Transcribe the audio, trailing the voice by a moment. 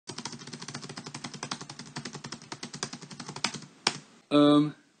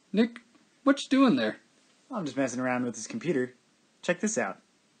Nick, what you doing there? I'm just messing around with this computer. Check this out.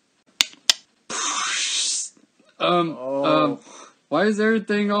 Why is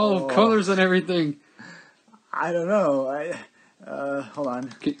everything all colors and everything? I don't know. Hold on.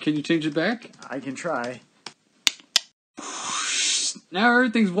 Can you change it back? I can try. Now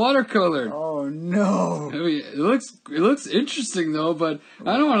everything's watercolored. Oh no! I mean, it looks interesting though, but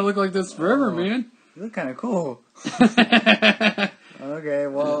I don't want to look like this forever, man. You look kind of cool. Okay,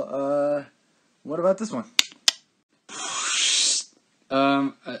 well, what about this one?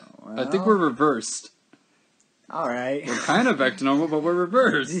 I think we're reversed. Alright. We're kind of back to normal, but we're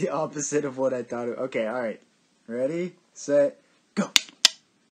reversed. The opposite of what I thought it. Okay, alright. Ready, set, go.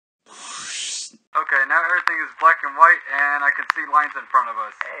 Okay, now everything is black and white, and I can see lines in front of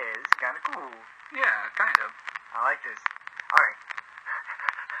us. Hey, this is kind of cool. Yeah, kind of. I like this. Alright.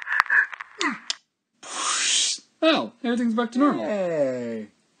 Oh, everything's back to normal. Hey,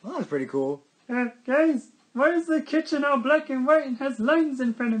 well, that's pretty cool. Guys, why is the kitchen all black and white and has lines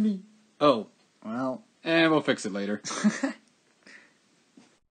in front of me? Oh, Well, and we'll fix it later.